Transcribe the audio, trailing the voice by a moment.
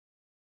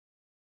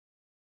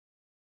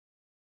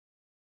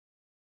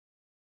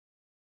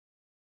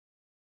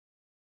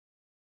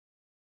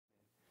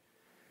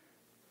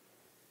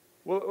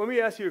Well, let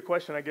me ask you a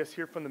question, I guess,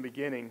 here from the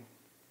beginning.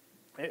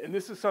 And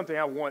this is something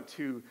I want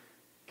to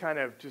kind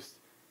of just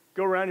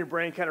go around your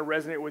brain, kind of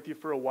resonate with you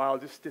for a while,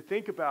 just to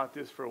think about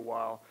this for a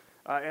while.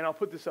 And I'll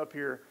put this up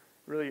here,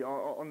 really,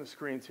 on the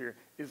screens here.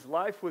 Is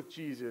life with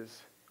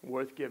Jesus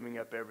worth giving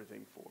up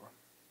everything for?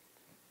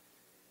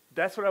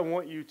 That's what I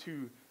want you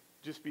to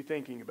just be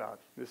thinking about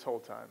this whole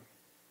time.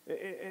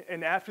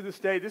 And after this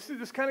day,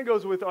 this kind of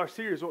goes with our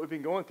series, what we've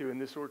been going through,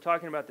 and this we're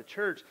talking about the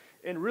church.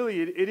 And really,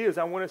 it is.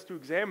 I want us to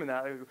examine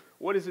that. Like,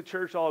 what is the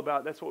church all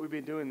about? That's what we've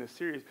been doing in this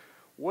series.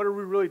 What are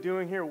we really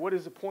doing here? What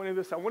is the point of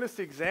this? I want us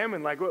to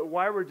examine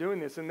why we're doing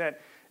this, and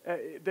that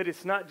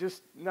it's not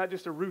just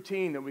a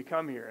routine that we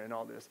come here and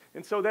all this.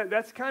 And so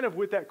that's kind of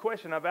with that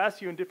question. I've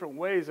asked you in different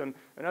ways and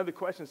other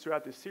questions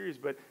throughout this series,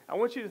 but I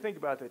want you to think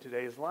about that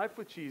today. Is life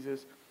with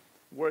Jesus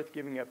worth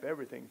giving up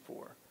everything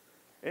for?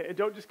 And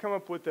don't just come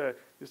up with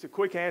just a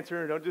quick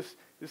answer. Don't just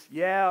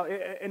yeah.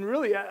 And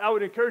really, I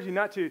would encourage you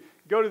not to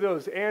go to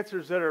those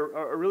answers that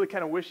are really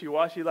kind of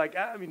wishy-washy. Like,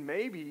 I mean,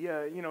 maybe,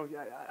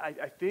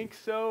 I think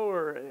so,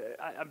 or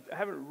I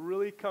haven't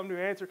really come to an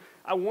answer.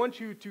 I want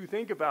you to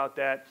think about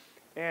that.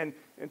 And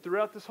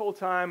throughout this whole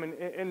time,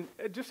 and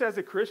just as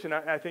a Christian,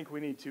 I think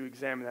we need to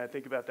examine that.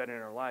 Think about that in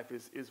our life.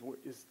 Is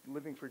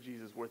living for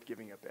Jesus worth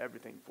giving up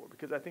everything for?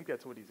 Because I think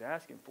that's what he's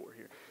asking for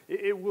here.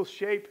 It will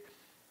shape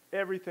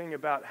everything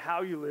about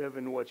how you live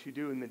and what you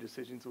do and the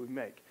decisions we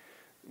make.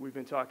 We've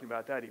been talking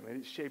about that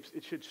even.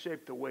 It should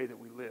shape the way that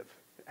we live,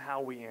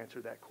 how we answer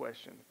that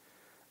question.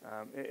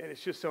 And it's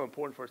just so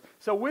important for us.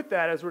 So with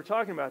that, as we're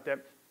talking about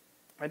that,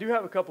 I do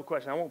have a couple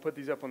questions. I won't put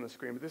these up on the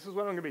screen, but this is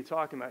what I'm going to be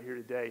talking about here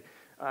today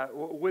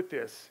with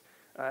this,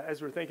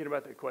 as we're thinking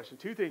about that question.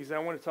 Two things. I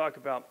want to talk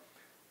about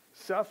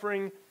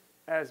suffering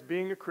as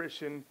being a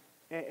Christian,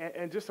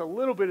 and just a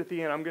little bit at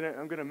the end. I'm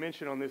going to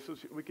mention on this.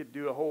 We could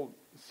do a whole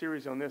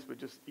series on this, but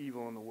just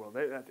evil in the world.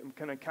 I'm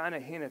going to kind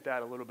of hint at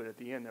that a little bit at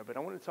the end there. But I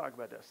want to talk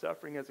about that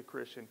suffering as a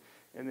Christian,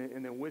 and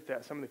then with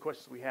that, some of the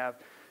questions we have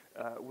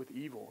with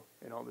evil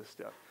and all this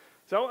stuff.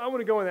 So I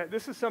want to go in that.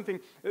 This is something.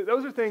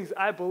 Those are things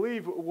I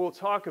believe we'll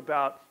talk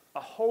about a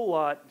whole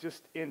lot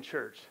just in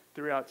church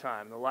throughout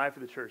time, the life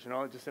of the church, and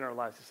all just in our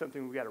lives. It's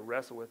something we've got to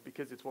wrestle with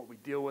because it's what we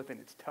deal with, and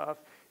it's tough,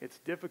 it's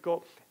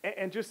difficult.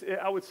 And just,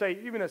 I would say,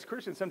 even as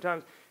Christians,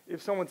 sometimes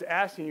if someone's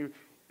asking you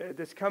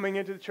that's coming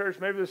into the church,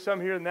 maybe there's some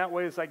here in that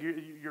way, it's like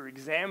you're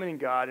examining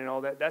God and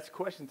all that. That's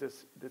questions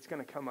that's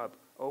going to come up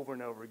over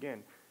and over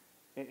again.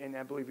 And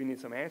I believe we need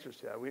some answers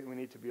to that. We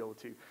need to be able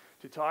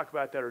to talk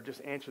about that or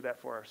just answer that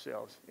for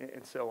ourselves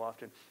and so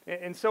often.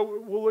 And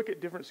so we'll look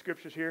at different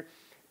scriptures here.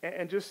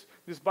 And just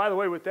by the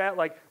way, with that,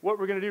 like what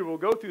we're going to do, we'll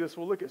go through this,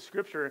 we'll look at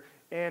Scripture,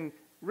 and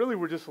really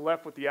we're just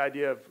left with the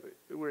idea of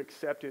we're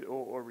accepted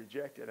or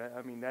rejected.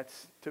 I mean,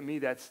 to me,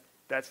 that's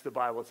the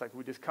Bible. It's like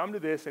we just come to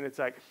this, and it's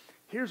like,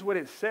 here's what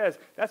it says.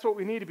 That's what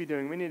we need to be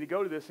doing. We need to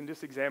go to this and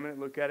just examine it,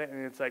 look at it,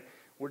 and it's like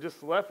we're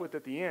just left with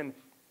at the end,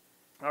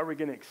 are we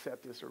going to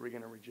accept this or are we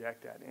going to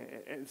reject that?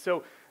 And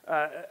so,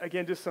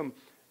 again, just some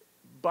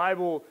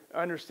Bible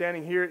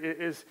understanding here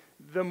is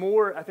the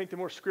more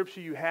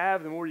scripture you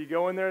have, the more you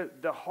go in there,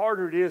 the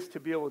harder it is to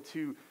be able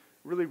to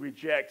really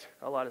reject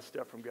a lot of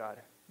stuff from God.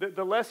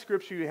 The less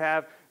scripture you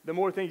have, the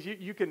more things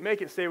you can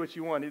make it say what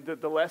you want,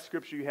 the less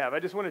scripture you have. I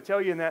just want to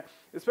tell you in that,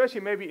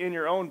 especially maybe in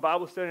your own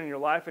Bible study in your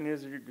life and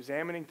as you're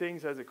examining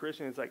things as a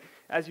Christian, it's like,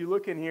 as you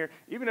look in here,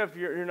 even if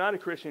you're not a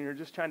Christian, you're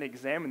just trying to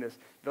examine this,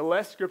 the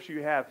less scripture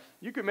you have,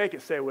 you can make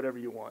it say whatever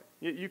you want.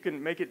 You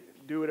can make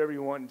it do whatever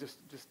you want and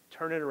just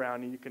turn it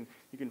around, and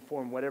you can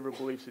form whatever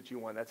beliefs that you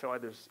want. That's why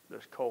there's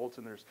cults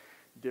and there's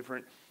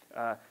different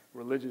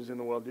religions in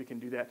the world. You can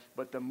do that.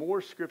 But the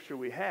more scripture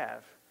we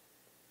have,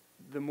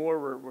 the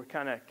more we're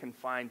kind of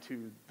confined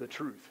to the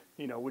truth,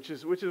 which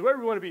is where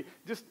we want to be.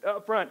 Just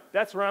up front,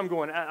 that's where I'm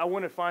going. I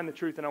want to find the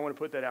truth, and I want to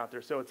put that out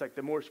there. So it's like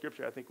the more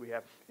scripture I think we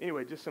have.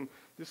 Anyway, just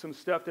some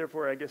stuff there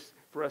for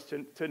us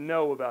to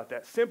know about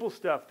that. Simple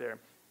stuff there.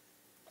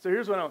 So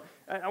here's what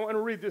I want to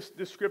read this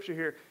scripture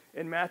here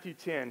in Matthew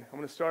 10. I'm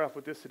going to start off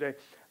with this today.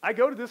 I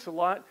go to this a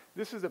lot.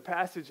 This is a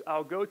passage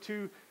I'll go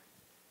to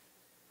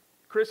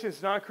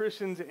Christians,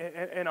 non-Christians,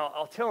 and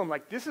I'll tell them,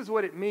 like, this is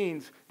what it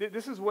means.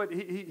 This is what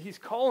he's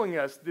calling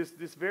us,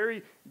 this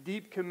very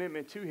deep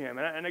commitment to him.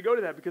 And I go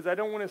to that because I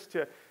don't want us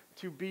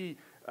to be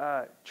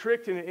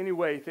tricked in any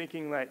way,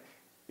 thinking that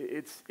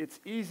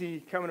it's easy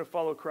coming to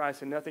follow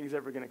Christ and nothing's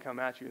ever going to come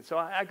at you. And so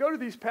I go to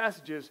these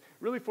passages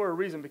really for a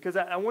reason, because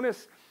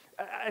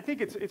I think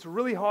it's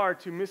really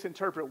hard to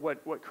misinterpret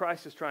what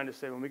Christ is trying to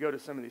say when we go to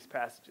some of these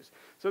passages.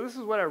 So this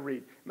is what I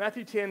read.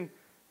 Matthew 10,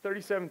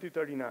 37 through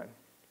 39.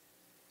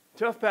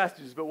 Tough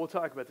passages, but we'll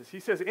talk about this. He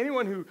says,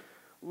 anyone who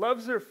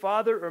loves their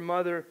father or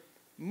mother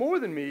more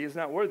than me is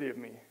not worthy of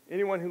me.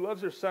 Anyone who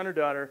loves their son or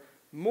daughter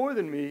more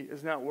than me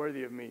is not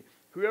worthy of me.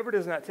 Whoever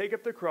does not take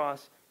up the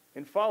cross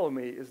and follow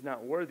me is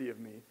not worthy of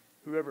me.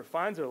 Whoever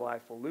finds their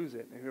life will lose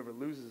it, and whoever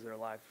loses their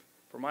life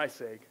for my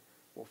sake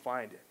will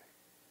find it.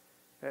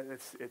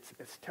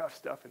 It's tough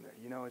stuff in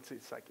there.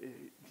 It's like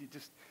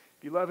if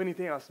you love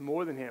anything else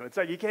more than him. It's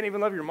like you can't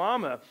even love your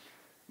mama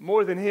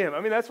more than him.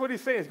 I mean, that's what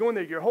he's saying. He's going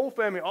there, your whole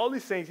family, all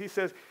these things. He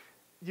says,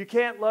 you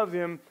can't love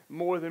them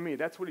more than me.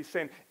 That's what he's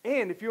saying.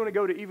 And if you want to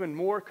go to even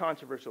more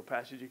controversial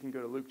passage, you can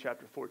go to Luke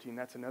chapter 14.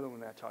 That's another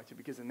one that I talked to,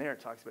 because in there it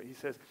talks about, he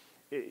says,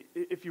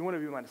 if you want to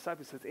be my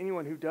disciple, he says,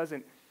 anyone who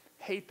doesn't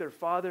hate their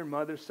father,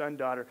 mother, son,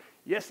 daughter,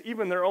 yes,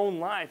 even their own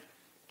life,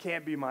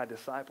 can't be my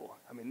disciple.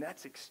 I mean,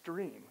 that's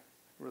extreme,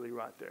 really,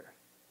 right there,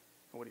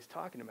 what he's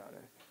talking about.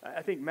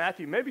 I think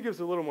Matthew maybe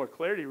gives a little more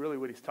clarity, really,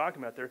 what he's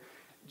talking about there.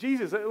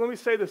 Jesus, let me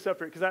say this up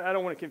here, because I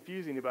don't want to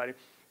confuse anybody.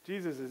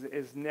 Jesus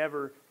is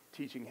never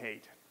teaching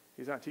hate.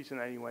 He's not teaching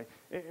that anyway.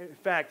 In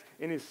fact,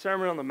 in his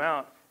Sermon on the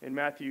Mount, in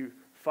Matthew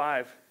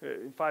 5,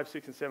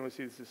 6, and 7, we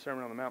see this is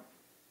Sermon on the Mount.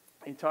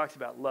 He talks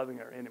about loving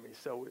our enemies.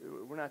 So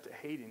we're not to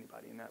hate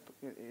anybody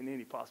in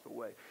any possible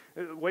way.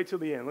 Wait till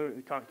the end,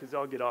 because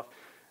I'll get off.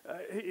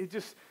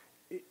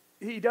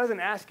 He doesn't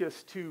ask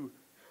us to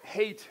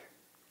hate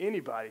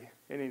anybody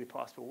in any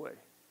possible way.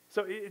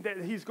 So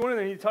he's going in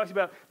there and he talks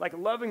about like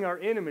loving our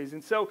enemies.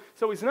 And so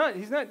he's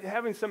not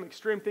having some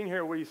extreme thing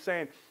here where he's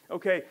saying,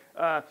 okay,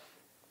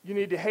 you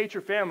need to hate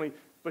your family,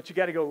 but you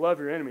got to go love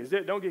your enemies.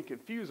 Don't get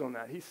confused on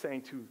that. He's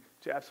saying to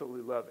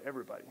absolutely love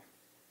everybody.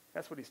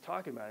 That's what he's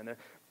talking about in there.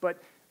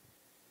 But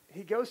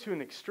he goes to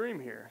an extreme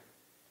here.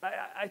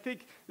 I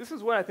think, this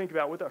is what I think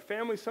about with our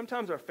families.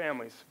 Sometimes our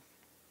families,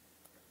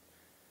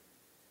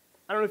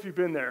 I don't know if you've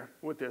been there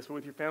with this, but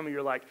with your family,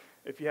 you're like,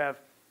 if you have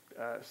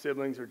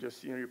siblings or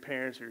just, your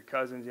parents or your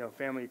cousins,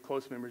 family,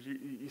 close members,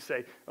 you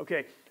say,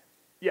 okay,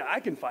 yeah,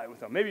 I can fight with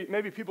them.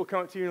 Maybe people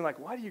come up to you and you're like,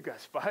 why do you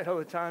guys fight all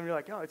the time? You're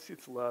like, oh,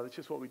 it's love. It's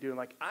just what we do. And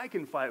like, I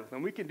can fight with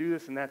them. We can do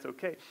this and that's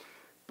okay.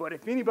 But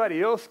if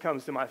anybody else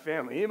comes to my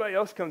family, anybody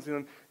else comes to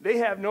them, they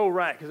have no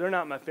right because they're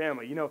not my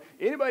family.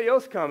 Anybody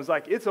else comes,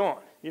 like, it's on.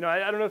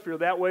 I don't know if you're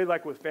that way,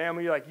 like with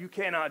family, like you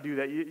cannot do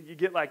that. You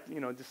get like,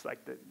 just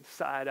like the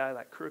side eye,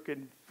 like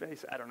crooked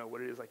face. I don't know what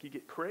it is. Like you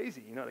get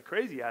crazy, the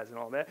crazy eyes and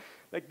all that.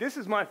 Like, this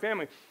is my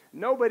family.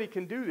 Nobody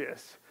can do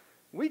this.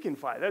 We can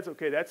fight. That's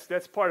okay.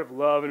 That's part of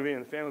love and being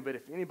in the family. But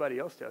if anybody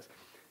else does,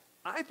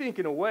 I think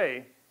in a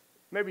way,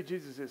 maybe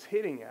Jesus is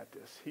hitting at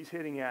this. He's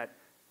hitting at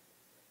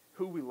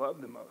who we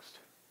love the most.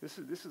 This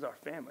is our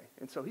family.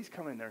 And so he's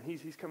coming there, and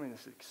he's coming in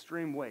this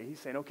extreme way. He's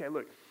saying, okay,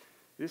 look,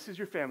 this is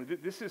your family.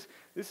 This is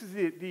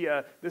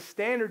the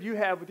standard you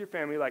have with your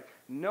family. Like,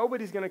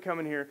 nobody's going to come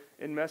in here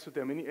and mess with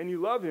them. And you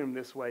love him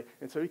this way.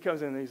 And so he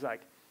comes in and he's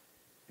like,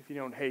 if you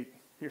don't hate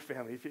your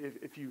family,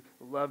 if you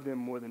love them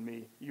more than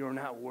me, you're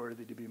not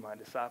worthy to be my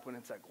disciple. And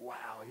it's like, wow,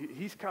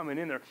 he's coming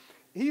in there.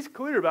 He's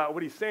clear about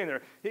what he's saying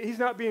there. He's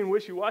not being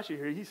wishy-washy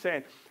here.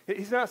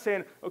 He's not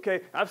saying, okay,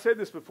 I've said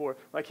this before.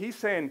 Like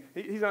he's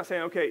not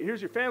saying, okay,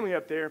 here's your family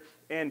up there,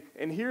 and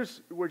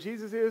here's where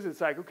Jesus is. It's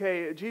like,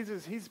 okay,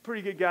 Jesus, he's a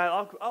pretty good guy.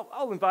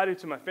 I'll invite him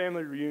to my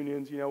family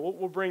reunions.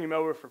 We'll bring him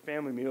over for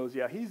family meals.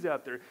 Yeah, he's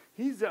up there.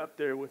 He's up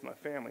there with my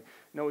family.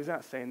 No, he's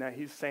not saying that.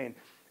 He's saying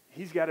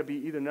he's got to be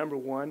either number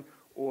one,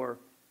 or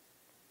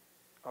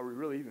are we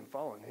really even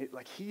following?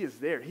 Like, he is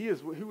there. He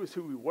is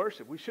who we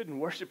worship. We shouldn't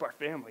worship our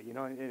family, in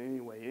any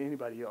way,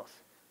 anybody else.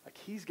 Like,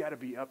 he's got to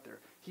be up there.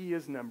 He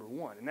is number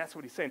one. And that's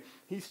what he's saying.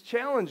 He's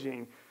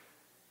challenging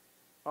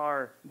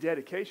our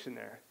dedication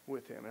there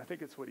with him. And I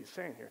think that's what he's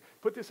saying here.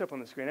 Put this up on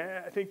the screen.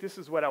 I think this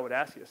is what I would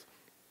ask you.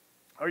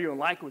 Are you in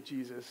like with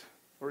Jesus,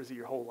 or is it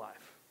your whole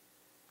life?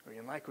 Are you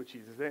in like with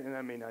Jesus? And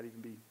that may not even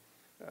be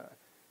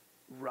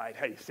right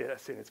how you say that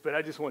sentence, but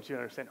I just want you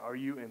to understand, are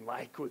you in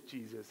like with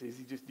Jesus?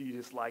 Do you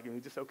just like him? Are you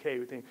just okay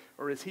with him?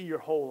 Or is he your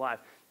whole life?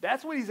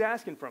 That's what he's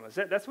asking from us.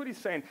 That's what he's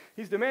saying.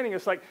 He's demanding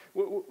us, like,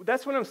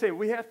 that's what I'm saying.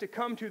 We have to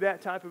come to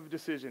that type of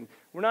decision.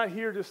 We're not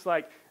here just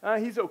like,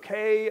 he's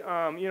okay.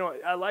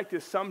 I like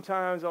this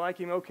sometimes. I like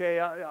him, okay.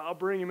 I'll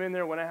bring him in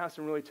there when I have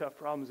some really tough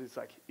problems. It's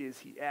like, is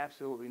he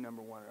absolutely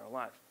number one in our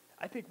life?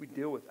 I think we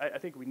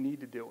need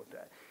to deal with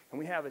that. And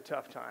we have a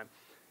tough time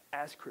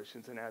as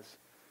Christians and as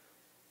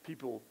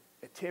people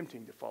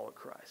attempting to follow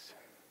Christ.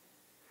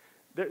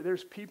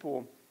 There's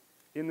people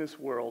in this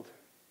world.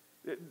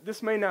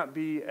 This may not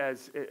be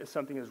as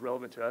something as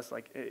relevant to us.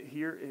 Like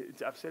here,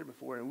 I've said it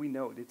before, and we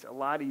know it's a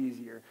lot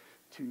easier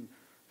to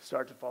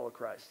start to follow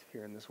Christ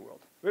here in this world.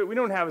 We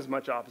don't have as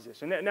much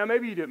opposition. Now,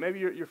 maybe you do. Maybe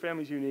your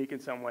family's unique in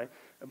some way,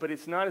 but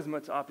it's not as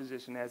much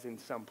opposition as in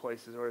some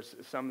places or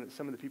some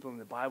of the people in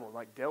the Bible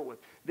like dealt with.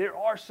 There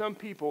are some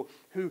people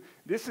who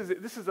this is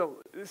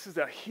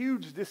a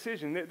huge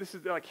decision. This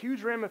is like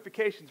huge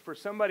ramifications for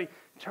somebody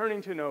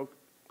turning to know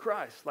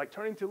Christ, like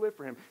turning to live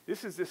for him.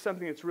 This is just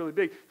something that's really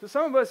big. So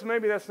some of us,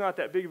 maybe that's not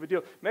that big of a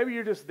deal. Maybe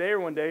you're just there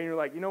one day and you're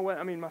like, you know what?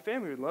 I mean, my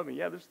family would love me.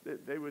 Yeah,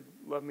 they would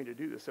love me to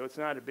do this. So it's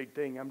not a big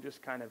thing. I'm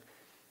just kind of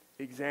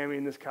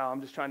examining this, Kyle.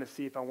 I'm just trying to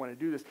see if I want to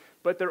do this.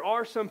 But there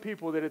are some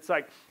people that it's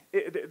like,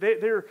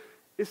 they're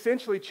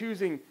essentially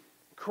choosing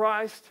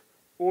Christ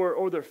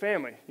or their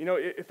family.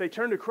 If they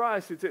turn to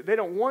Christ, they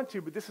don't want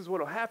to, but this is what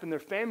will happen. Their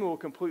family will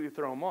completely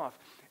throw them off.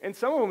 And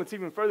some of them, it's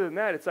even further than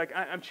that. It's like,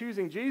 I'm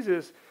choosing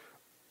Jesus,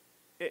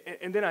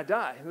 and then I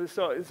die.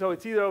 So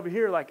it's either over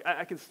here, like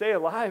I can stay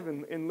alive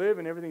and live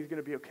and everything's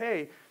going to be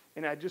okay,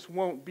 and I just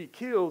won't be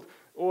killed,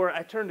 or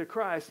I turn to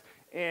Christ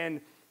and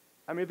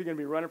I'm either going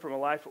to be running for my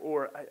life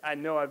or I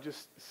know I've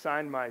just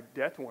signed my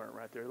death warrant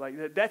right there. Like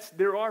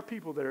there are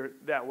people that are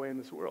that way in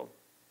this world.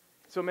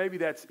 So maybe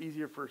that's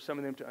easier for some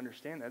of them to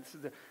understand that. This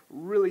is a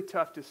really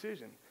tough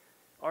decision.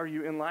 Are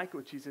you in like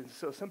with Jesus?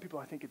 So some people,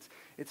 I think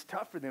it's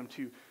tough for them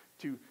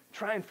to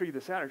try and figure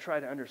this out or try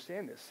to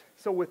understand this.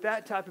 So with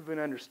that type of an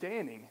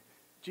understanding,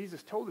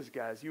 Jesus told his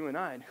guys, you and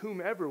I, and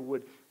whomever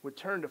would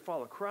turn to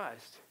follow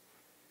Christ,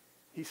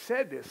 he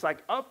said this, like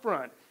up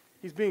front,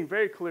 he's being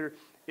very clear,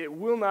 it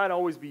will not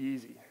always be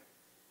easy.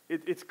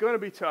 It's going to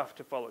be tough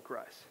to follow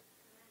Christ.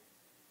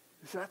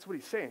 So that's what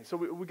he's saying. So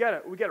we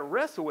gotta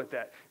wrestle with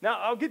that. Now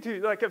I'll get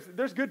to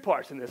there's good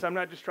parts in this. I'm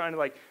not just trying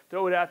to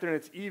throw it out there and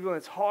it's evil and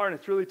it's hard and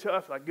it's really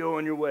tough. Like go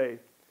on your way,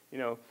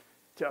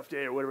 tough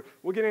day or whatever.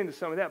 We'll get into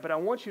some of that, but I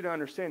want you to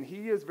understand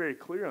he is very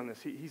clear on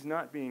this. He's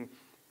not being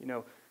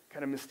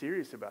kind of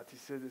mysterious about this.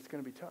 He said it's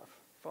going to be tough.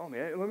 Follow me.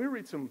 Let me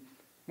read some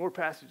more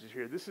passages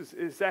here.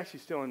 It's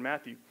actually still in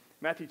Matthew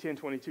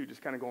 10:22.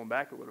 Just kind of going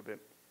back a little bit.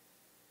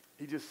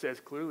 He just says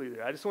clearly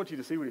there. I just want you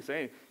to see what he's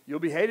saying. You'll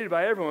be hated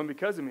by everyone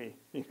because of me.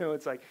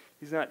 It's like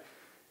he's not,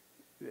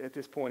 at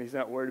this point, he's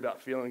not worried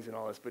about feelings and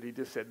all this, but he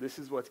just said, this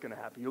is what's going to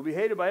happen. You'll be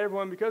hated by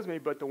everyone because of me,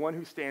 but the one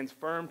who stands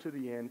firm to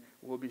the end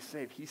will be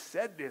saved. He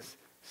said this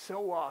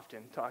so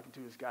often, talking to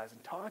his guys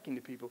and talking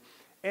to people.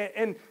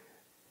 And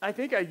I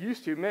think I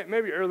used to,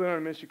 maybe early on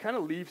in ministry, kind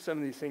of leave some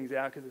of these things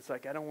out because it's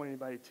like I don't want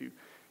anybody to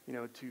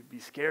be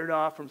scared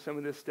off from some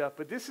of this stuff.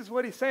 But this is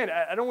what he's saying.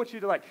 I don't want you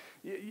to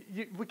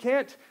we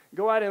can't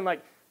go out and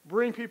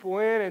bring people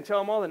in and tell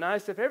them all the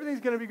nice stuff.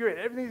 Everything's going to be great.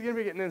 Everything's going to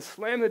be good. And then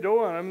slam the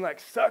door on them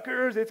like,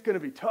 suckers, it's going to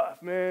be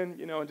tough, man.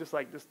 And just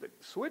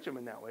switch them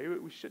in that way.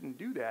 We shouldn't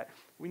do that.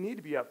 We need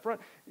to be up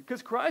front.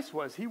 Because Christ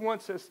he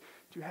wants us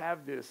to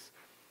have this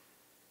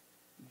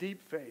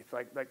deep faith,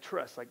 like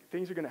trust, like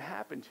things are going to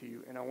happen to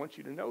you. And I want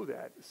you to know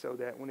that so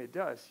that when it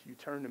does, you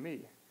turn to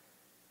me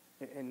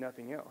and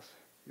nothing else.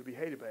 You'll be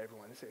hated by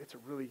everyone. It's a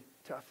really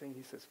tough thing.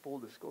 He says full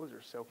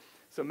disclosure.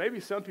 So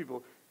maybe some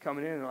people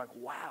coming in and like,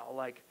 wow,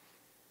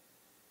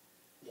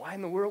 why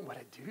in the world would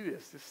I do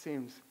this? This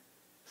seems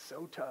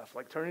so tough.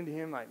 Turning to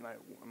him,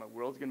 my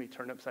world's going to be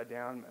turned upside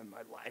down. And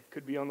my life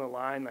could be on the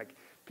line.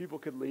 People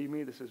could leave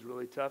me. This is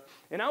really tough.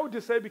 And I would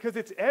just say, because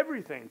it's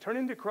everything.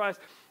 Turning to Christ,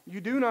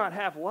 you do not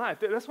have life.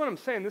 That's what I'm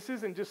saying. This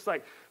isn't just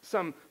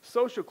some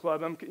social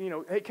club.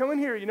 Hey, come in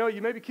here.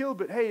 You may be killed,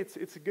 but hey,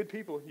 it's good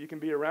people you can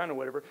be around or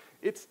whatever.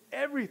 It's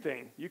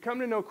everything. You come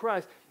to know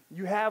Christ,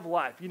 you have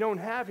life. You don't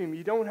have him,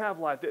 you don't have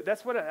life.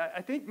 That's what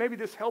I think maybe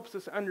this helps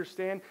us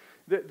understand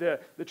the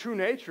true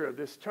nature of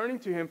this. Turning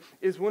to him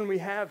is when we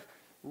have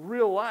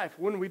real life.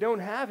 When we don't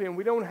have him,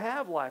 we don't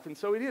have life. And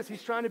so it is.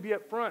 He's trying to be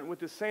up front with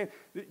this saying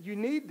that you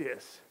need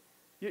this.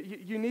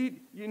 You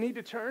need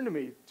to turn to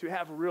me to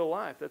have a real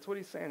life. That's what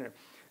he's saying there.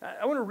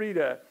 I want to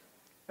read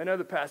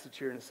another passage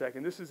here in a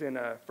second. This is in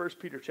 1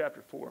 Peter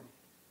chapter 4.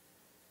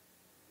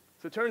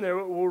 So turn there.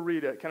 We'll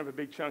read kind of a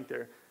big chunk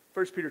there.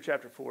 1 Peter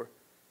chapter 4.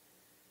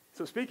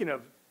 So speaking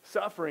of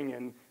suffering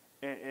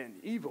and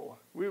evil,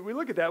 we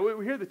look at that.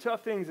 We hear the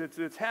tough things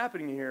that's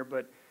happening here,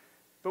 but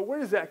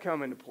where does that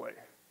come into play?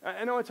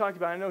 I know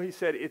I know he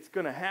said it's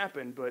going to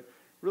happen, but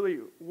really,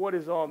 what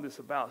is all this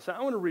about? So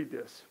I want to read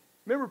this.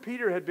 Remember,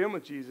 Peter had been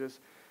with Jesus.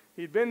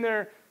 He'd been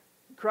there.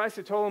 Christ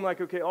had told him,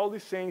 okay, all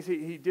these things.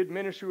 He did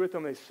ministry with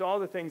them. They saw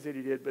the things that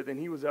he did, but then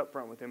he was up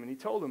front with them, and he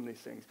told them these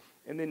things.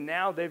 And then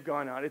now they've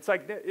gone out. It's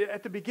like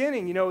at the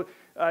beginning,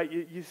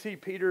 you see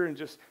Peter and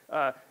just,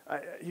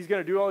 he's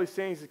going to do all these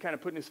things. He's kind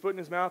of putting his foot in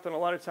his mouth and a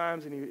lot of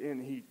times,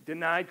 and he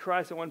denied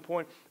Christ at one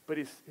point, but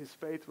his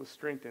faith was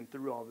strengthened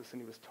through all this,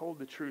 and he was told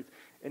the truth.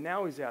 And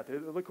now he's out there.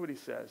 Look what he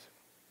says.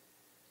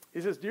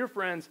 He says, dear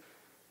friends,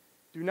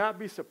 do not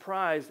be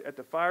surprised at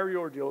the fiery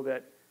ordeal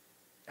that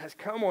has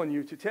come on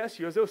you to test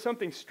you as though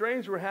something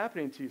strange were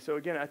happening to you. So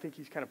again, I think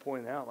he's kind of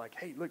pointing out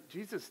hey, look,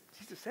 Jesus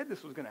said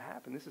this was going to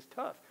happen. This is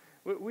tough.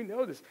 We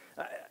know this.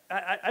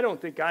 I don't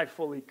think I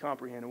fully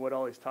comprehend what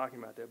all he's talking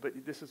about there, but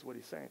this is what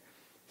he's saying.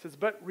 He says,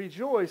 but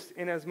rejoice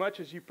inasmuch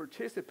as you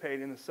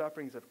participate in the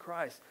sufferings of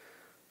Christ,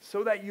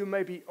 so that you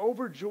may be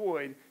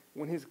overjoyed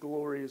when his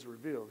glory is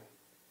revealed.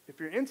 If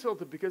you're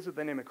insulted because of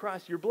the name of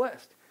Christ, you're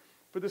blessed.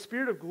 For the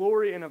Spirit of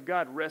glory and of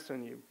God rests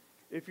on you.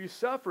 If you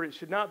suffer, it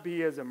should not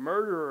be as a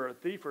murderer or a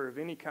thief or of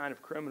any kind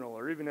of criminal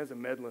or even as a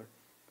meddler.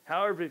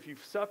 However, if you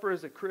suffer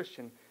as a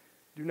Christian,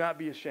 do not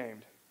be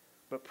ashamed,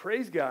 but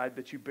praise God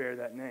that you bear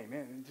that name.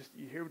 Man,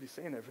 you hear what he's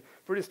saying there.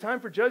 For it is time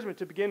for judgment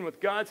to begin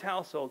with God's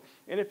household.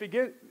 And if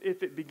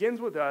it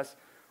begins with us,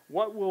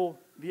 what will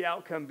the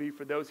outcome be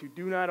for those who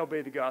do not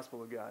obey the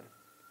gospel of God?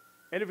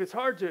 And if it's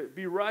hard to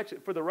be righteous,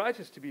 for the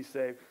righteous to be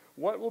saved,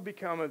 what will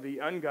become of the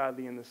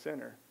ungodly and the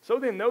sinner? So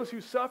then, those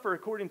who suffer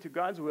according to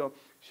God's will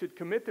should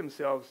commit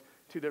themselves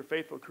to their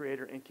faithful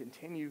Creator and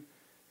continue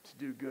to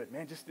do good.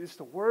 Man, just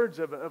the words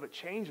of a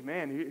changed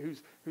man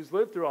who's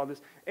lived through all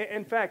this.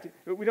 In fact,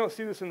 we don't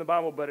see this in the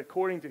Bible, but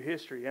according to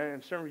history,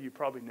 and some of you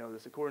probably know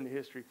this, according to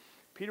history,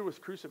 Peter was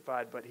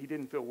crucified, but he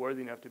didn't feel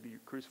worthy enough to be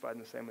crucified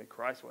in the same way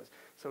Christ was.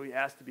 So he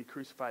asked to be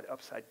crucified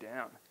upside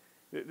down.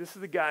 This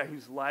is the guy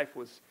whose life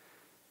was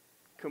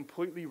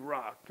completely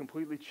rocked,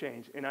 completely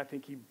changed, and I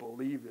think he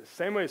believed this.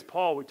 Same way as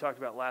Paul we talked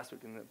about last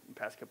week in the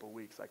past couple of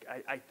weeks. Like,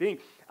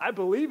 I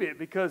believe it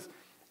because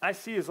I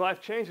see his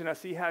life change, and I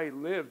see how he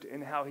lived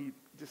and how he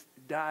just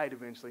died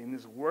eventually, and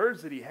his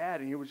words that he had,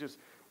 and he was just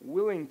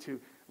willing to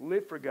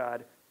live for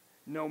God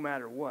no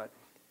matter what.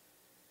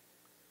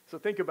 So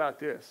think about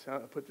this. I'll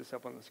put this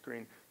up on the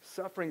screen.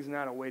 Suffering is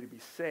not a way to be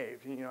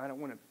saved. You know, I don't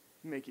want to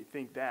make you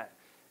think that,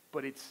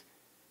 but it's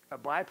a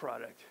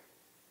byproduct,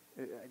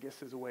 I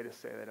guess is a way to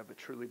say that, of a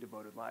truly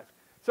devoted life.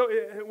 So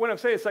what I'm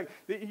saying is like,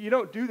 you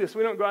don't do this.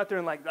 We don't go out there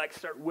and like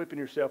start whipping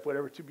yourself,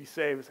 whatever, to be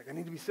saved. It's like, I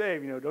need to be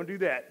saved. You know, don't do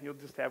that. You'll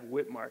just have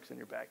whip marks on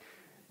your back.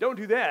 Don't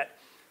do that.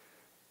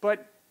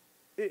 But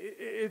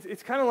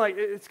it's kind of like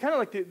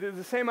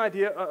the same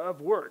idea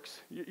of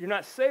works. You're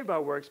not saved by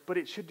works, but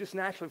it should just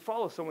naturally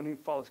follow someone who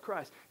follows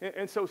Christ.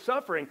 And so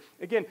suffering,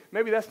 again,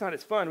 maybe that's not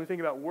as fun. We think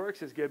about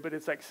works as good, but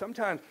it's like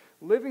sometimes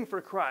living for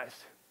Christ.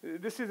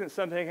 This isn't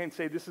something I can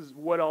say this is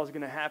what all is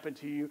going to happen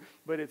to you,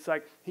 but it's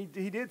like he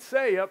did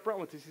say up front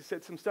with this, he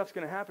said some stuff's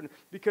going to happen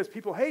because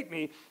people hate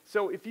me.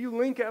 So if you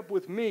link up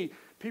with me,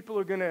 people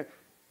are going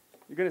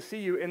to see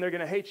you and they're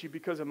going to hate you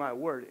because of my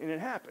word, and it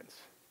happens.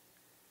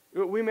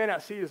 We may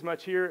not see as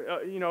much here,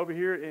 over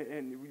here,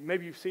 and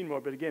maybe you've seen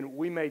more, but again,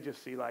 we may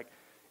just see like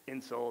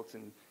insults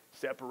and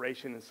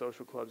separation in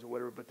social clubs or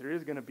whatever, but there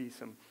is going to be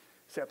some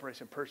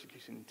separation,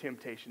 persecution,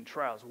 temptation,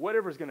 trials,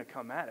 whatever is going to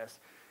come at us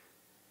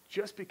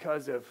just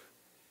because of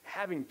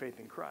having faith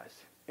in Christ.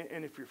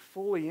 And if you're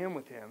fully in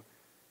with him,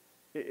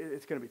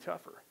 it's going to be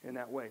tougher in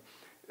that way.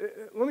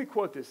 Let me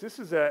quote this. This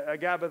is a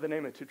guy by the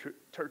name of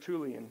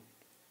Tertullian.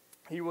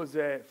 He was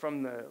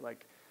from the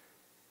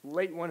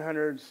late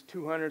 100s,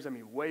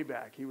 200s, way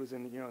back. He was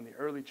in the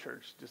early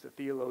church, just a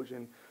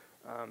theologian,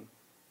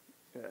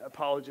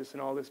 apologist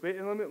and all this. But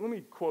let me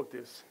quote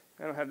this.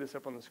 I don't have this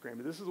up on the screen,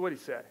 but this is what he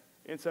said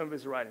in some of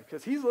his writings,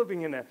 because he's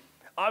living in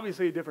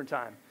obviously a different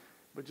time,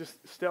 but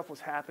just stuff was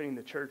happening.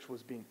 The church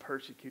was being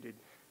persecuted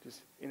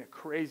just in a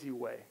crazy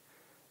way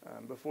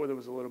before there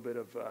was a little bit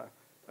of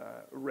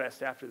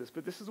rest after this.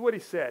 But this is what he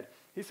said.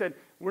 He said,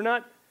 we're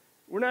not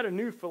a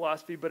new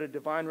philosophy, but a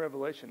divine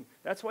revelation.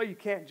 That's why you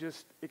can't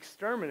just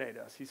exterminate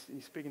us. He's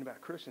speaking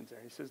about Christians there.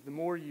 He says, the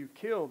more you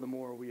kill, the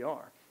more we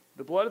are.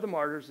 The blood of the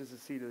martyrs is the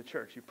seed of the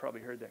church. You've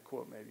probably heard that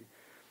quote maybe.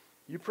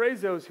 You praise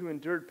those who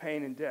endured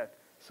pain and death,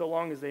 so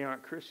long as they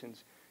aren't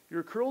Christians.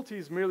 Your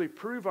cruelties merely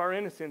prove our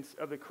innocence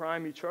of the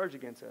crime you charge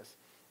against us,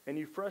 and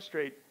you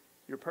frustrate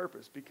your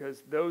purpose,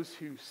 because those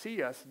who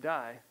see us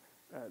die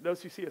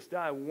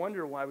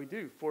wonder why we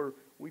do. For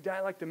we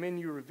die like the men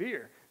you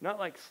revere, not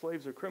like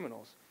slaves or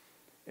criminals.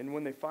 And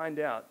when they find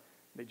out,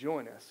 they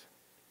join us.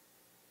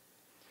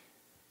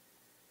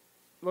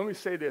 Let me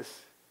say this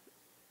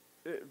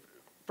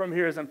from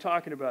here as I'm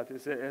talking about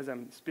this, as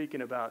I'm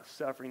speaking about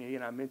suffering.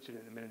 Again, I mentioned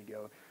it a minute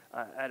ago.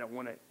 I don't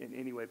want to in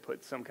any way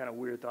put some kind of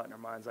weird thought in our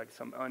minds, like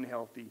some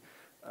unhealthy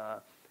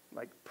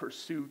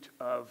pursuit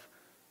of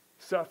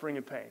suffering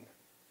and pain.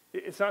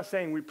 It's not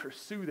saying we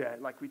pursue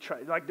that, like we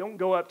try, don't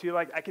go up to,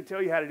 I can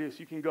tell you how to do this.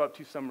 You can go up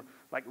to some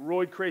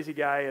roid crazy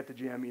guy at the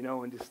gym,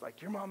 and just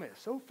your mama is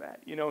so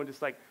fat, and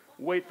just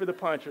wait for the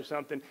punch or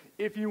something.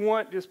 If you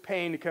want just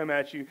pain to come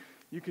at you,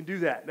 you can do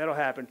that. That'll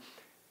happen.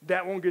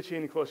 That won't get you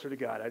any closer to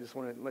God. I just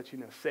want to let you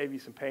know, save you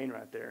some pain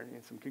right there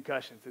and some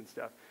concussions and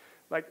stuff.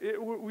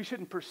 We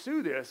shouldn't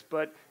pursue this,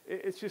 but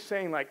it's just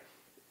saying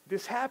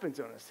this happens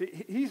on us.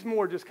 He's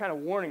more just kind of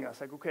warning us,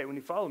 okay, when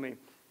you follow me,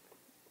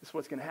 this is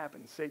what's going to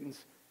happen.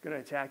 Satan's going to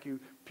attack you.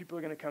 People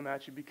are going to come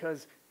at you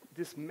because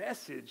this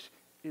message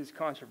is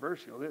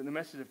controversial. The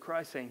message of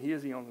Christ saying he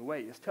is the only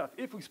way is tough.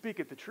 If we speak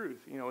it the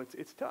truth,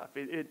 it's tough.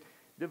 It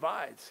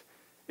divides.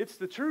 It's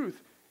the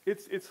truth.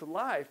 It's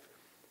life,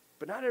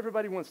 but not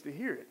everybody wants to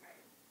hear it.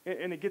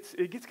 And it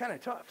gets kind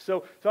of tough.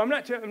 So I'm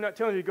not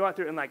telling you to go out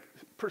there and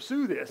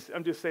pursue this.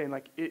 I'm just saying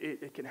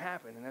it can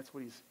happen, and that's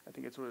what I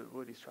think that's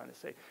what he's trying to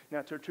say.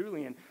 Now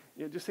Tertullian,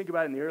 just think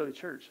about it in the early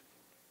church.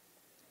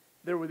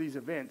 There were these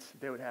events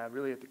they would have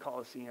really at the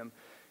Colosseum,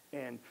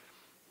 and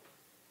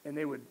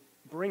they would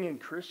bring in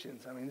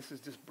Christians. This is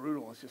just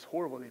brutal. It's just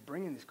horrible. They'd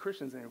bring in these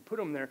Christians and they would put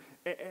them there,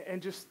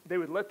 and just they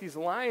would let these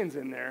lions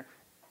in there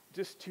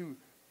just to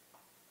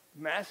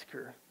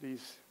massacre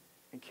these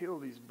and kill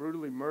these,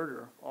 brutally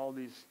murder all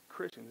these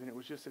Christians. And it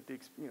was just that the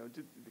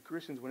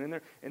Christians went in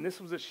there, and this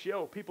was a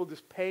show. People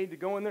just paid to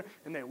go in there,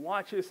 and they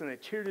watched this, and they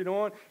cheered it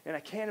on. And I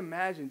can't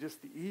imagine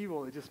just the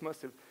evil. It just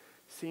must have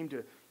seemed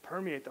to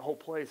permeate the whole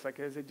place,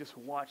 as they just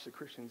watched the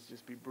Christians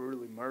just be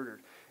brutally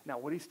murdered. Now,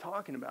 what he's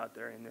talking about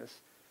there in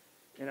this,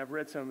 and I've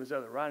read some of his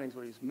other writings,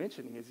 what he's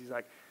mentioning is he's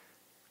like,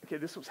 okay,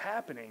 this was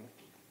happening.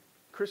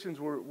 Christians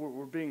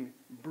were being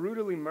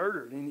brutally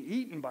murdered and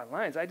eaten by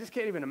lions. I just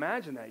can't even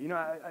imagine that.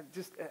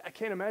 I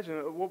can't imagine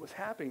what was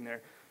happening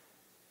there.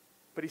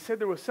 But he said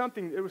there was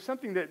something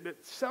that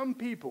some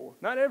people,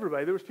 not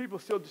everybody, there was people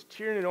still just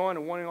cheering it on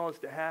and wanting all this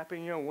to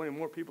happen, wanting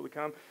more people to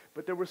come.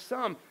 But there were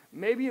some,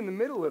 maybe in the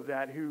middle of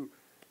that, who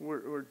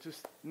were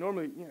just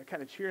normally,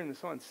 kind of cheering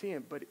this on,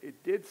 seeing, but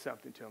it did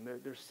something to them.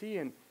 They're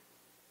seeing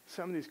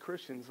some of these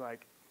Christians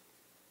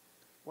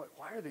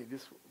why are they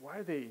this? Why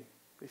are they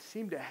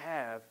seem to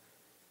have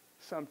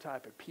some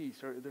type of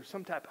peace, or there's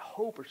some type of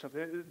hope or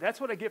something. That's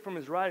what I get from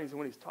his writings and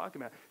what he's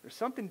talking about. There's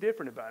something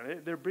different about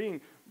it. They're being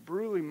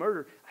brutally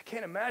murdered. I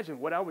can't imagine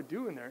what I would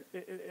do in there.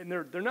 And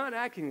they're not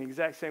acting the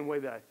exact same way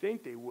that I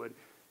think they would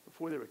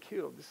before they were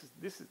killed.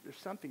 There's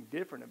something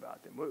different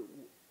about them.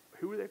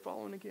 Who are they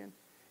following again?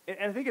 And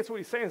I think that's what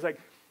he's saying is like,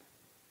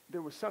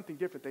 there was something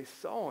different they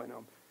saw in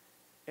them.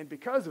 And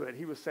because of it,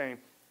 he was saying,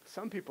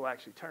 some people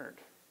actually turned.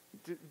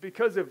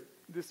 Because of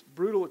this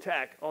brutal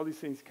attack, all these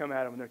things come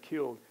at them and they're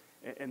killed.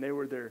 And they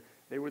were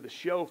the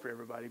show for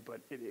everybody, but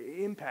it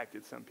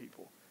impacted some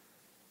people.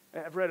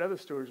 I've read other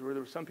stories where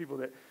there were some people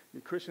that the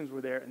Christians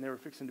were there and they were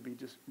fixing to be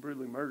just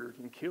brutally murdered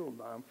and killed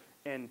by them.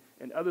 And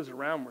others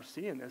around were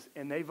seeing this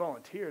and they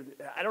volunteered.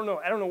 I don't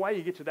know why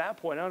you get to that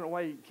point. I don't know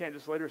why you can't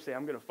just later say,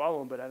 I'm going to follow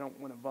them, but I don't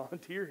want to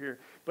volunteer here.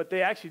 But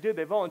they actually did.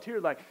 They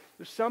volunteered like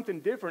there's something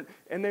different.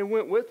 And they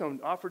went with them,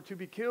 offered to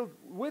be killed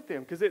with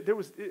them. Because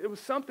it was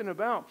something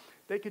about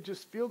they could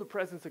just feel the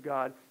presence of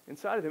God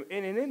inside of them.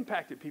 And it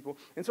impacted people.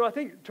 And so I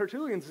think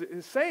Tertullian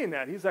is saying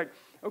that. He's like,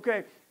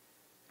 okay,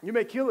 you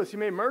may kill us, you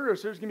may murder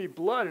us, there's going to be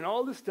blood and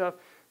all this stuff,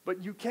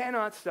 but you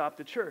cannot stop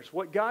the church.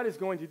 What God is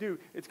going to do,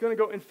 it's going to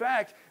go. In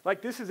fact,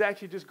 like this is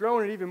actually just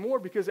growing it even more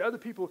because other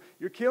people,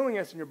 you're killing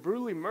us and you're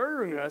brutally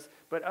murdering us,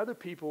 but other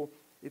people,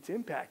 it's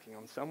impacting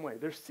them some way.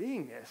 They're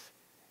seeing this,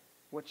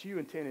 what you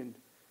intended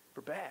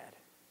for bad,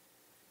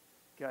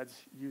 God's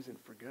using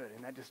for good.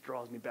 And that just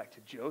draws me back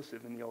to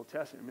Joseph in the Old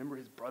Testament. Remember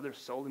his brothers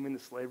sold him into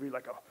slavery,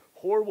 like a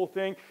horrible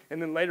thing.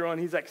 And then later on,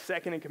 he's like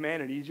second in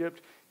command in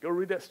Egypt. Go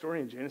read that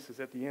story in Genesis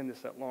at the end.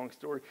 It's that long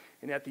story.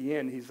 And at the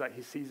end, he's like,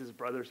 he sees his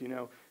brothers,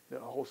 the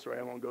whole story.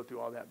 I won't go through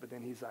all that. But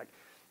then he's like,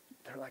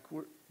 they're like,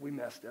 we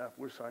messed up.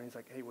 We're sorry. And he's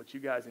like, hey, what you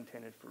guys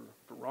intended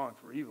for wrong,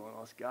 for evil, and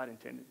else God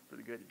intended for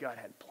the good. God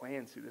had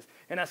plans through this.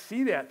 And I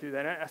see that through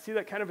that. I see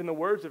that kind of in the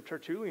words of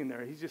Tertullian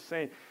there. He's just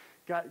saying,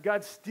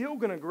 God's still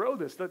going to grow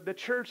this. The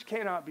church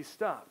cannot be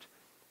stopped.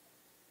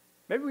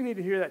 Maybe we need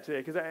to hear that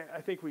today because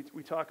I think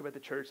we talk about the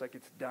church like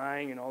it's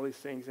dying and all these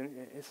things, and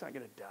it's not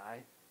going to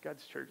die.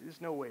 God's church,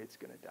 there's no way it's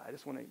going to die. I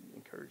just want to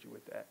encourage you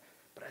with that.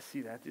 But I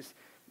see that. Just,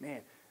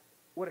 man,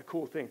 what a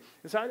cool thing.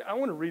 And so I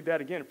want to read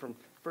that again from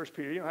 1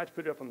 Peter. You don't have to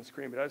put it up on the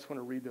screen, but I just want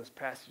to read those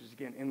passages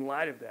again in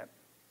light of that.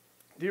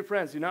 Dear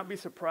friends, do not be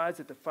surprised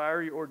at the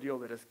fiery ordeal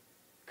that has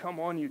come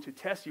on you to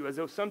test you as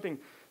though something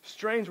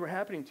strange were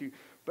happening to you.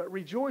 But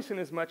rejoice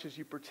inasmuch as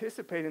you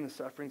participate in the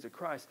sufferings of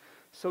Christ,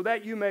 so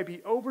that you may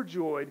be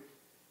overjoyed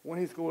when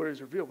his glory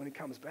is revealed, when he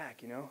comes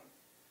back,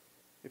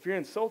 If you're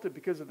insulted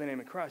because of the name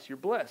of Christ, you're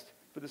blessed.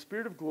 For the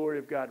Spirit of glory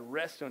of God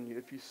rests on you.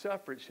 If you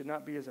suffer, it should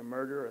not be as a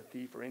murderer, a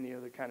thief, or any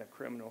other kind of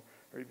criminal,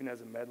 or even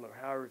as a meddler.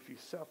 However, if you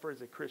suffer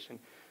as a Christian,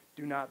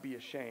 do not be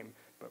ashamed,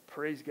 but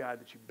praise God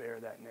that you bear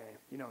that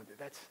name.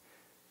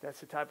 That's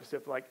the type of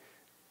stuff like,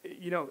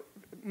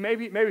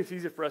 maybe it's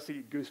easier for us to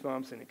get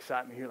goosebumps and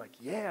excitement here. Like,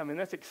 yeah,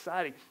 that's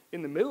exciting.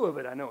 In the middle of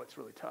it, I know it's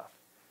really tough.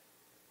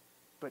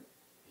 But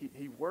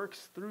he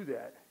works through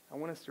that. I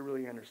want us to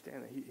really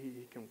understand that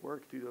he can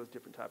work through those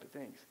different type of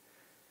things.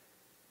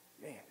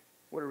 Man,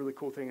 what a really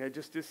cool thing.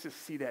 Just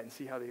see that and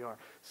see how they are.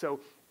 So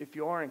if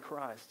you are in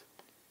Christ,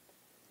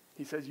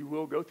 he says you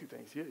will go through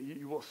things.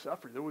 You will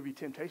suffer. There will be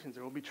temptations.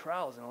 There will be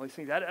trials and all these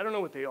things. I don't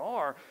know what they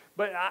are,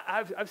 but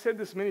I've said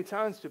this many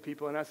times to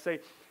people, and I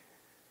say,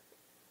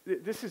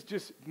 this is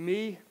just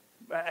me.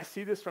 I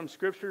see this from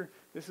Scripture.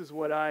 This is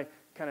what I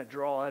kind of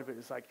draw out of it.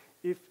 It's like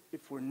if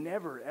we're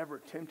never, ever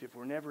tempted, if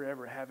we're never,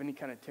 ever have any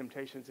kind of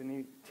temptations,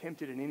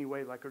 tempted in any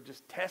way, like or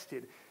just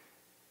tested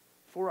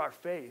for our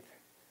faith,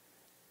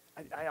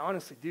 I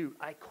honestly do.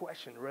 I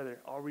question whether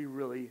are we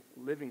really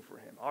living for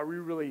him? Are we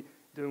really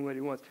doing what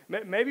he wants?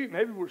 Maybe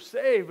we're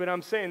saved, but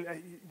I'm saying,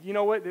 you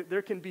know what?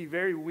 There can be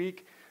very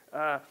weak,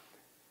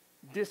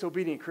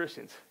 disobedient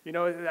Christians.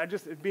 I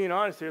just being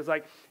honest here is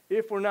like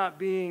if we're not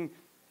being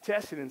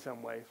tested in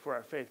some way for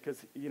our faith,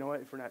 because you know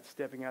what? If we're not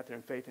stepping out there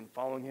in faith and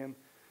following him,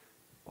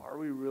 are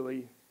we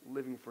really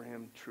living for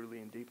him truly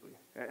and deeply?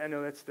 I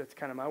know that's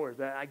kind of my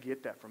words. I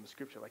get that from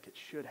Scripture, like it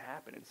should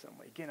happen in some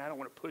way. Again, I don't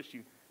want to push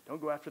you. Don't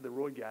go after the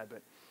roid guy,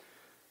 but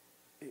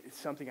it's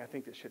something I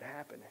think that should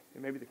happen.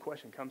 And maybe the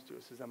question comes to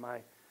us is, am I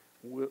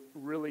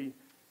really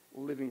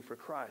living for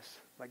Christ?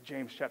 Like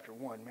James chapter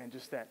 1, man,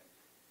 just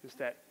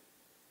that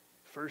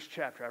first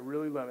chapter, I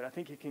really love it. I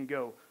think it can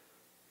go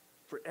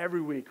for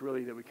every week,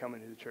 really, that we come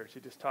into the church.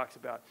 It just talks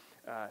about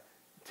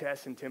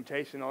tests and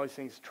temptation, all these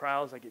things,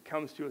 trials, like it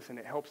comes to us and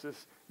it helps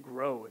us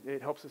grow.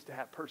 It helps us to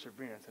have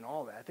perseverance and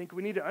all that. I think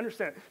we need to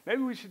understand it.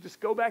 Maybe we should just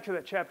go back to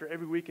that chapter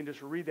every week and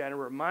just read that and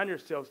remind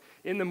ourselves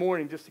in the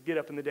morning just to get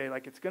up in the day.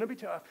 Like it's going to be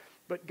tough,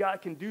 but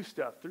God can do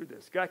stuff through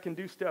this. God can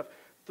do stuff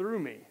through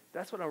me.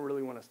 That's what I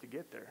really want us to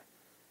get there.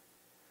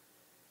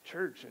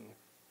 Church and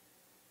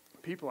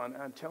people,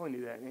 I'm telling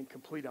you that in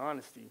complete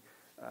honesty,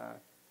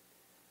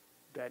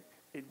 that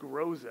it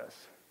grows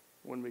us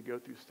when we go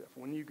through stuff,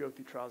 when you go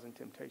through trials and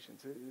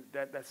temptations.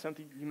 That's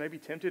something you may be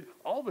tempted.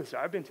 All of us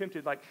are. I've been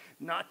tempted, like,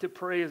 not to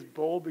pray as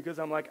bold because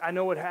I'm like, I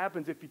know what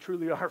happens if you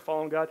truly are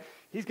following God.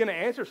 He's going to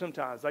answer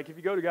sometimes. Like, if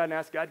you go to God and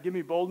ask God, give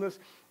me boldness,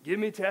 give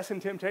me tests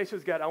and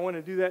temptations, God, I want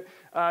to do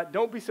that.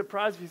 Don't be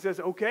surprised if he says,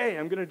 okay,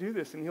 I'm going to do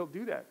this, and he'll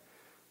do that.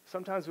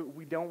 Sometimes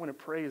we don't want to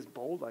pray as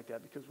bold like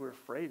that because we're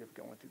afraid of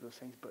going through those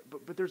things.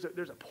 But there's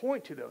a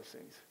point to those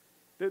things.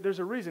 There's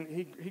a reason.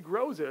 He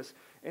grows us,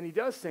 and he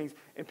does things,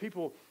 and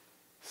people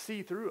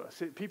see through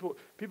us.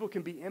 People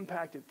can be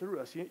impacted through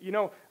us. You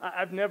know,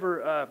 I've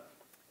never,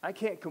 I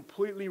can't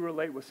completely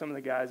relate with some of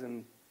the guys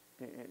in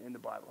the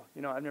Bible.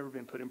 You know, I've never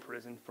been put in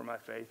prison for my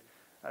faith.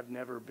 I've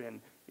never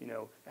been,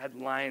 had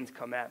lions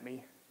come at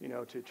me,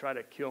 to try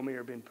to kill me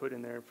or been put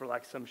in there for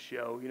like some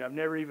show. I've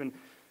never even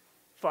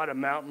fought a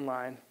mountain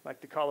lion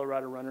like the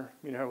Colorado runner,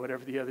 or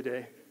whatever the other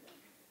day,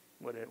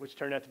 which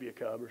turned out to be a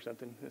cub or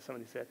something, as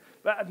somebody said.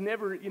 But I've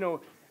never,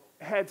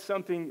 had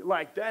something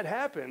like that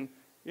happen,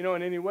 in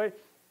any way.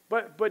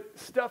 But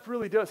stuff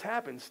really does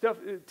happen.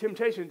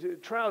 Temptation,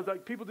 trials,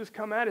 like people just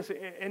come at us,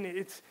 and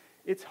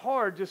it's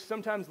hard just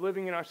sometimes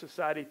living in our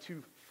society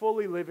to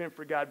fully live in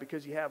for God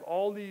because you have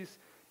all these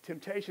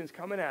temptations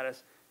coming at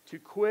us to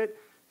quit,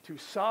 to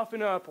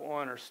soften up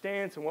on our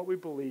stance and what we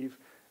believe,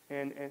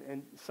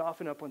 and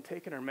soften up on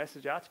taking our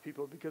message out to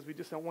people because we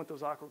just don't want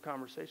those awkward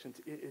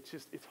conversations.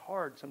 It's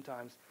hard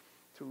sometimes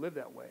to live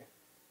that way.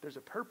 There's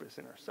a purpose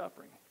in our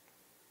suffering.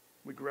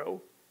 We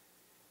grow.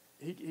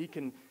 He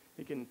can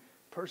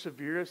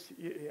persevere us.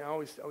 I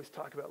always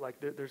talk about, like,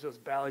 there's those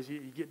valleys. You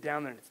get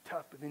down there and it's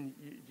tough, but then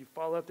you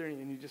fall up there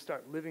and you just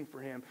start living for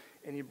him,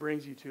 and he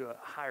brings you to a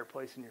higher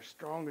place, and you're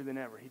stronger than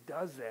ever. He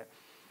does that.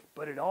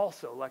 But it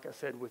also, like I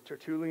said, with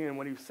Tertullian and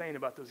what he was saying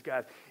about those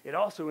guys, it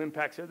also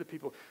impacts other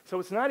people.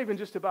 So it's not even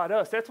just about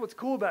us. That's what's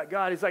cool about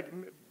God. He's like,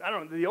 I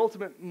don't know, the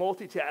ultimate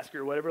multitasker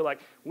or whatever. Like,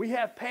 we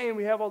have pain,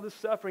 we have all this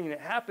suffering, and it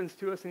happens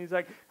to us. And he's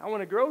like, I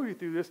want to grow you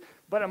through this,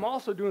 but I'm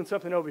also doing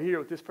something over here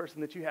with this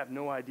person that you have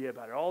no idea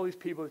about. Or all these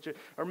people that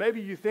or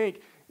maybe you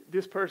think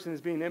this person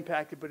is being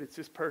impacted, but it's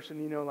this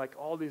person, like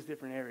all these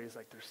different areas.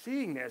 Like, they're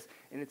seeing this,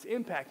 and it's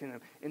impacting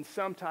them in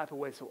some type of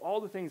way. So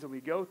all the things that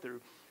we go through,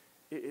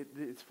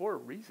 it's for a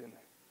reason.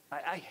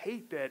 I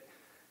hate that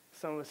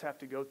some of us have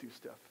to go through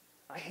stuff.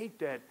 I hate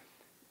that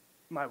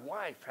my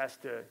wife has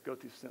to go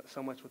through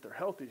so much with her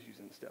health issues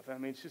and stuff. I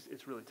mean,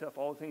 it's really tough,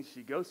 all the things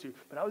she goes through.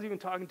 But I was even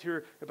talking to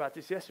her about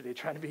this yesterday,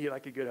 trying to be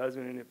like a good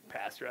husband and a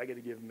pastor. I got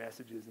to give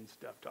messages and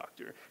stuff, talk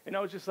to her. And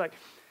I was just like,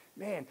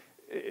 man,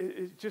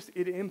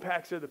 it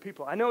impacts other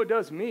people. I know it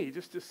does me,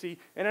 just to see,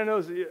 and I know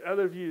there's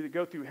other of you that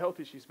go through health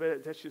issues,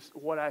 but that's just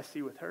what I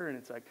see with her. And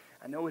it's like,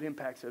 I know it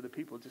impacts other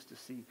people just to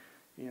see,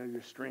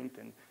 your strength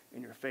and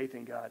your faith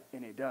in God,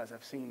 and it does.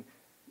 I've seen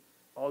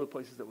all the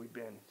places that we've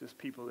been, just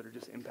people that are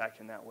just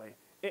impacted in that way.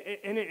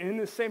 And in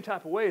the same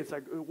type of way, it's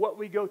like what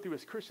we go through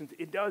as Christians,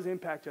 it does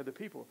impact other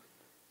people.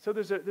 So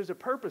there's a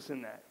purpose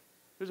in that.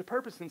 There's a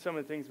purpose in some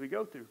of the things we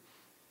go through.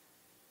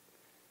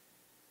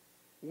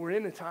 We're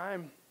in a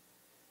time,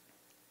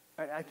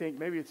 I think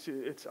maybe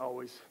it's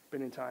always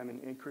been in time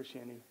in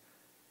Christianity.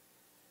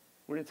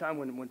 We're in a time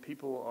when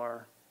people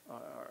are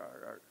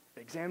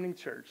examining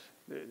church.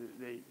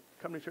 They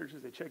come to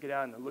churches, they check it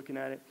out, and they're looking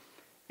at it.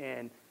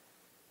 And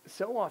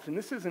so often,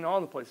 this isn't all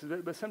the places,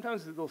 but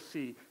sometimes they'll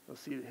see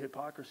the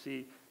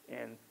hypocrisy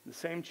and the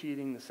same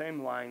cheating, the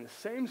same lying, the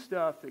same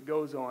stuff that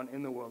goes on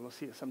in the world. They'll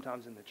see it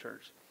sometimes in the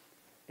church.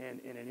 And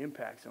it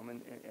impacts them,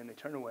 and they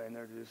turn away, and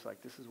they're just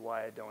like, this is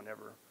why I don't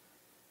ever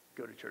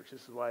go to church.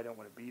 This is why I don't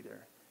want to be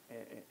there.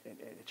 And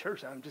at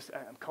church, I'm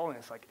calling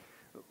us like,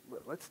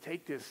 let's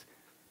take this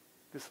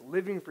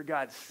living for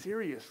God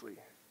seriously.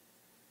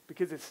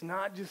 Because it's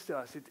not just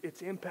us.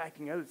 It's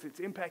impacting others. It's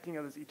impacting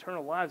others'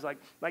 eternal lives.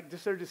 Like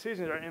just their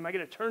decisions. Am I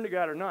going to turn to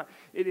God or not?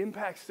 It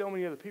impacts so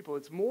many other people.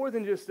 It's more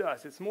than just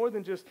us. It's more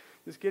than just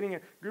getting a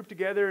group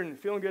together and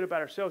feeling good about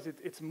ourselves.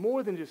 It's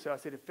more than just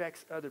us. It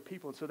affects other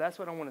people. And so that's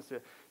what I want us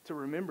to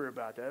remember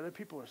about that. Other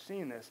people are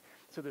seeing this.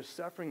 So there's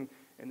suffering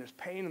and there's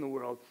pain in the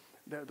world.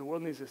 The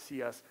world needs to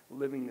see us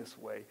living this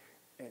way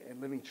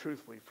and living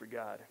truthfully for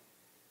God.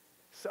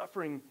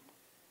 Suffering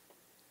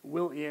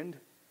will end.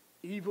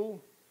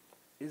 Evil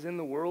is in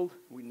the world.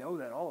 We know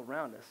that all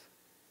around us.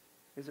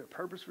 Is there a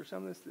purpose for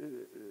some of this?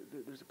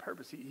 There's a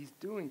purpose. He's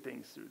doing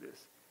things through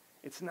this.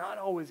 It's not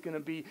always going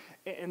to be,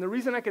 and the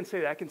reason I can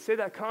say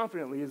that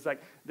confidently is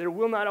like, there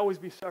will not always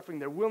be suffering.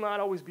 There will not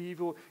always be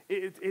evil.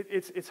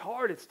 It's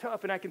hard. It's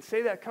tough. And I can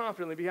say that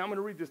confidently because I'm going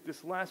to read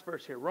this last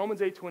verse here,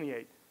 Romans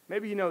 8:28.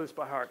 Maybe you know this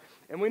by heart.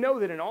 And we know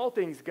that in all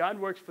things, God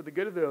works for the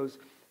good of those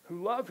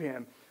who love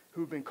him,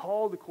 who've been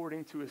called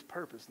according to his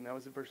purpose. And that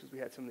was the verses we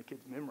had some of the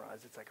kids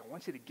memorize. It's like, I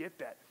want you to get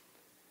that.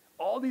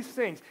 all these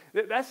things.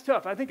 That's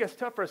tough. I think that's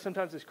tough for us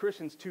sometimes as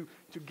Christians to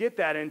get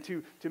that and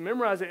to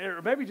memorize it,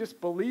 or maybe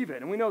just believe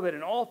it. And we know that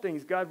in all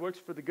things, God works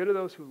for the good of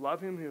those who love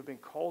him, who have been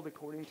called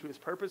according to his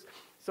purpose.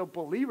 So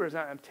believers,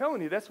 I'm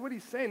telling you, that's what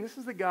he's saying. This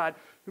is the God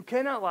who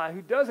cannot lie,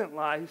 who doesn't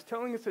lie, who's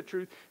telling us the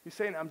truth. He's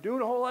saying, I'm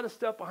doing a whole lot of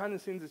stuff behind the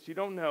scenes that you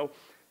don't know.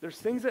 There's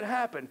things that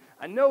happen.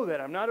 I know that.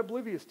 I'm not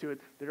oblivious to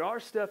it. There are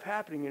stuff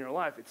happening in your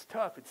life. It's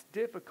tough. It's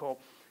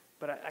difficult.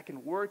 But I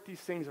can work these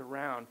things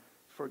around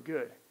for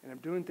good. And I'm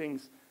doing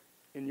things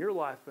in your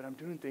life, but I'm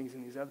doing things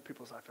in these other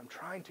people's life. I'm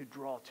trying to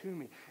draw to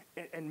me.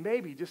 And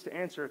maybe, just to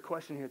answer a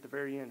question here at the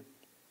very end,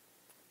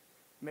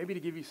 maybe to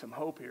give you some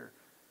hope here,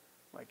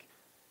 like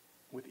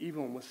with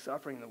evil and with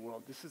suffering in the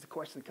world, this is the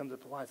question that comes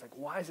up a lot. It's like,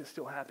 why is it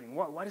still happening?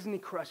 Why doesn't he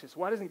crush us?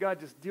 Why doesn't God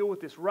just deal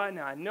with this right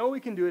now? I know he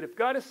can do it. If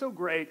God is so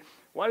great,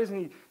 why doesn't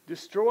he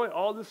destroy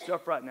all this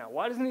stuff right now?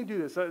 Why doesn't he do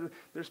this?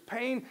 There's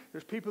pain.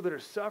 There's people that are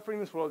suffering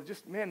in this world.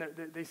 Just, man,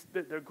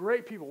 they're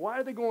great people. Why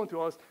are they going through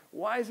all this?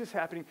 Why is this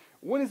happening?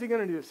 When is he going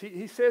to do this?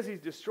 He says he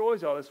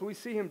destroys all this. We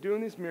see him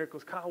doing these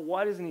miracles. Kyle,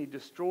 why doesn't he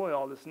destroy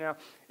all this now?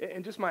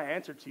 And just my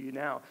answer to you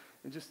now,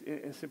 and just in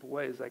a simple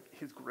way, is like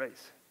his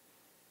grace.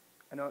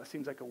 I know it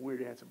seems like a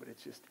weird answer, but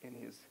it's just in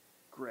his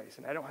grace.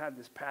 And I don't have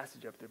this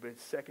passage up there, but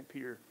it's 2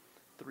 Peter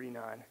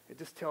 3:9. It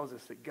just tells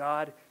us that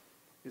God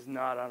is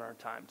not on our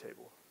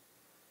timetable.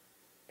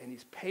 And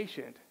he's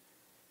patient,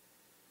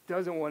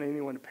 doesn't want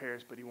anyone to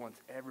perish, but he wants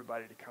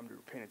everybody to come to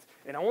repentance.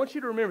 And I want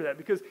you to remember that,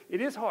 because it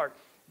is hard.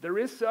 There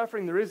is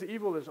suffering, there is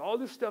evil, there's all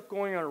this stuff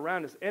going on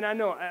around us. And I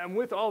know, I'm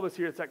with all of us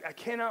here. It's like, I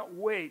cannot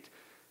wait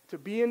to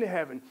be into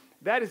heaven.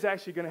 That is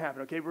actually going to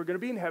happen, okay? We're going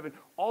to be in heaven.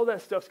 All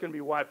that stuff's going to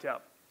be wiped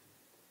out.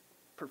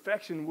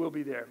 Perfection will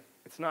be there.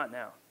 It's not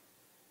now.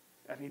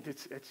 I mean,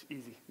 it's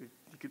easy. You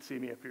could see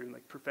me up here, and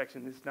like,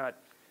 perfection is not,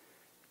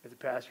 as a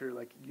pastor,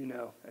 like, I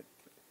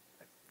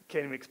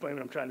can't even explain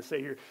what I'm trying to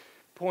say here.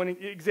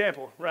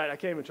 Example, right? I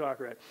can't even talk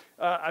right.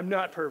 I'm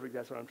not perfect.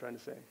 That's what I'm trying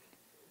to say.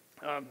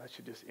 I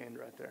should just end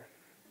right there.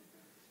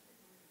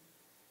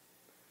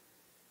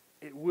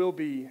 It will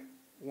be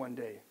one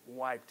day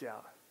wiped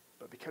out,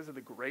 but because of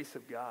the grace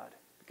of God,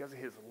 because of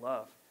his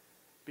love,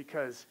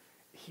 because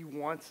he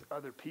wants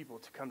other people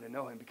to come to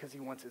know him, because he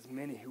wants as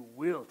many who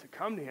will to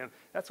come to him.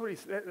 That's what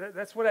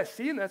I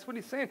see, and that's what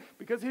he's saying.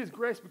 Because of his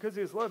grace, because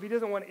of his love, he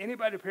doesn't want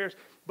anybody to perish,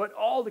 but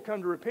all to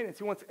come to repentance.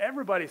 He wants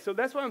everybody. So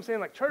that's why I'm saying,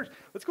 like, church,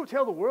 let's go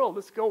tell the world.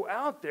 Let's go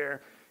out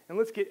there, and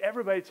let's get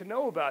everybody to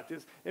know about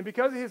this. And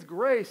because of his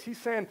grace,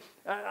 he's saying,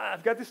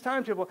 I've got this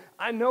timetable.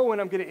 I know when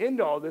I'm going to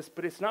end all this,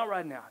 but it's not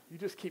right now. You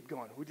just keep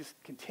going. We just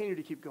continue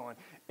to keep going.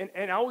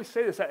 And I always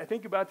say this. I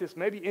think about this.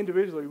 Maybe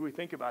individually we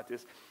think about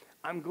this.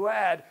 I'm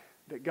glad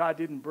that God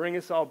didn't bring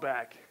us all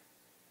back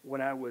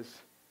when I was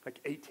like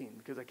 18,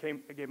 because I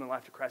gave my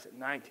life to Christ at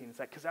 19. It's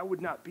like, because I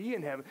would not be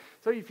in heaven.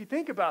 So if you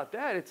think about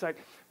that, it's like,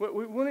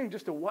 we want him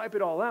just to wipe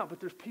it all out, but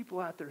there's people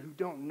out there who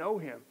don't know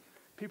him.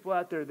 People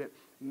out there that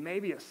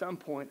maybe at some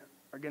point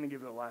are going to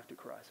give their life to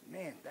Christ.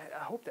 Man,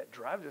 I hope that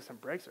drives us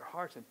and breaks our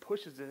hearts and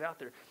pushes us out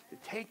there to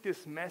take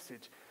this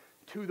message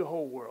to the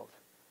whole world.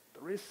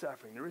 There is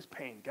suffering. There is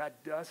pain. God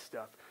does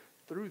stuff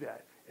through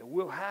that. It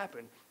will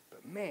happen,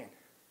 but man,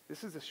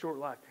 this is a short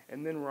life,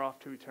 and then we're off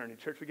to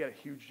eternity. Church, we got a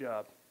huge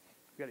job.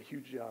 We got a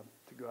huge job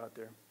to go out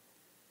there.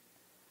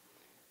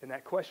 And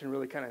that question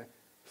really kind of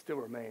still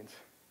remains.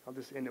 I'll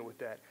just end it with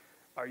that.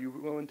 Are you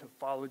willing to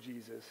follow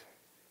Jesus,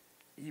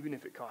 even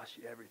if it costs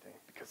you everything?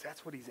 Because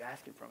that's what he's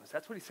asking from us.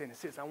 That's what he's saying. He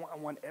says, I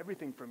want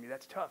everything from you.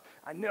 That's tough.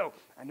 I know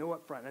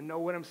up front. I know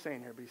what I'm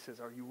saying here, but he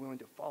says, are you willing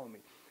to follow me,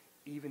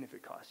 even if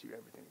it costs you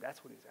everything?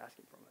 That's what he's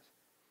asking from us.